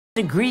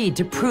agreed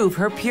to prove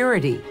her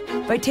purity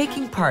by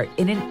taking part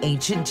in an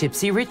ancient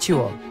gypsy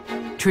ritual.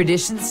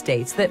 Tradition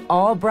states that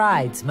all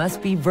brides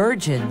must be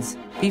virgins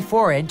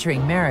before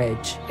entering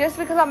marriage. Just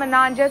because I'm a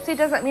non-gypsy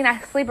doesn't mean I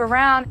sleep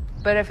around,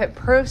 but if it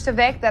proves to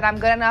Vic that I'm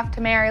good enough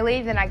to marry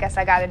Lee, then I guess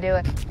I gotta do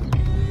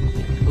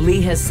it. Lee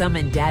has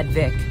summoned Dad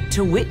Vic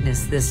to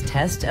witness this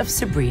test of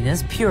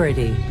Sabrina's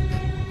purity.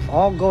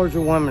 All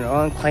Gorger women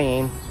are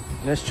unclean,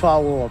 and this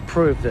trial will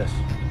prove this.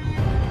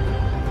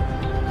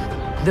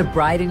 The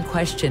bride in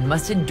question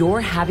must endure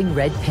having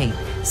red paint,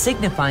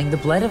 signifying the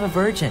blood of a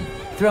virgin,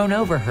 thrown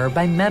over her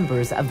by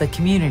members of the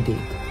community.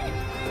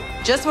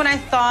 Just when I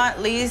thought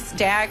Lee's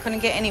dad couldn't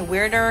get any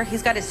weirder,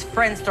 he's got his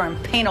friends throwing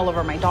paint all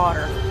over my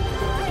daughter.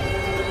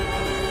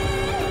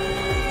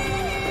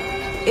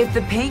 If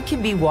the paint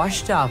can be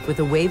washed off with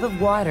a wave of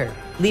water,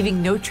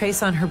 leaving no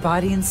trace on her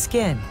body and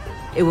skin,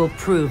 it will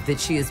prove that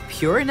she is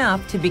pure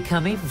enough to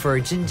become a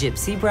virgin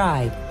gypsy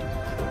bride.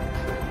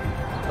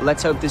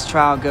 Let's hope this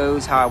trial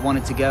goes how I want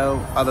it to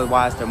go,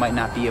 otherwise there might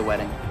not be a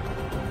wedding.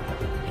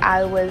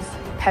 I was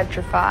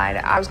petrified.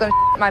 I was gonna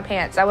shit my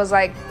pants. I was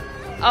like,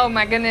 oh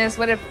my goodness,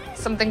 what if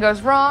something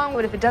goes wrong?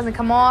 What if it doesn't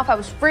come off? I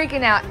was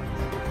freaking out.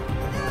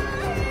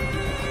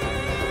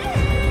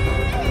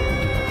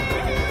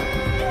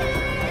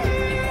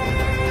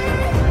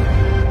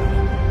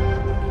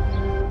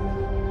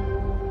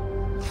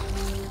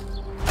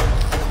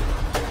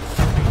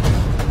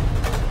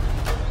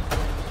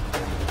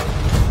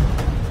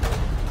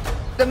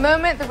 The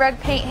moment the red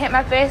paint hit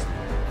my face,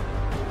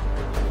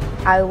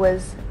 I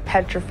was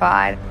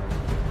petrified.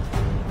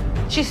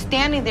 She's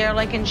standing there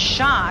like in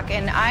shock,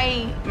 and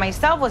I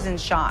myself was in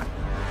shock.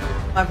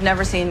 I've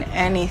never seen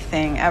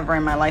anything ever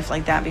in my life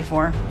like that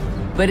before.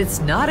 But it's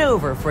not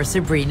over for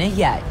Sabrina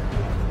yet.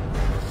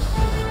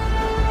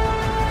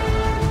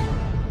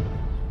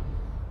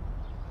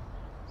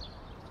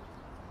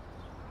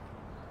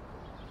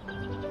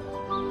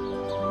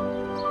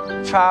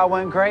 Trial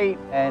went great,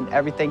 and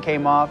everything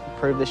came off,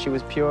 proved that she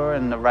was pure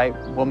and the right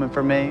woman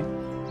for me.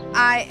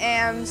 I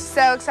am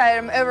so excited.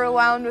 I'm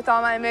overwhelmed with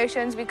all my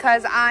emotions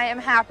because I am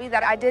happy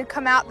that I did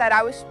come out, that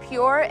I was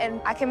pure,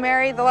 and I can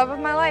marry the love of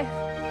my life.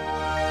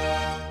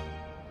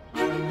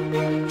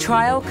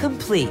 Trial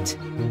complete,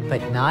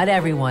 but not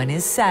everyone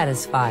is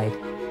satisfied.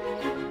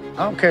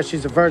 I don't care if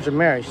she's a Virgin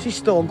Mary. She's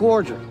still a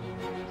Gorger.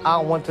 I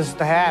don't want this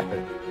to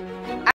happen.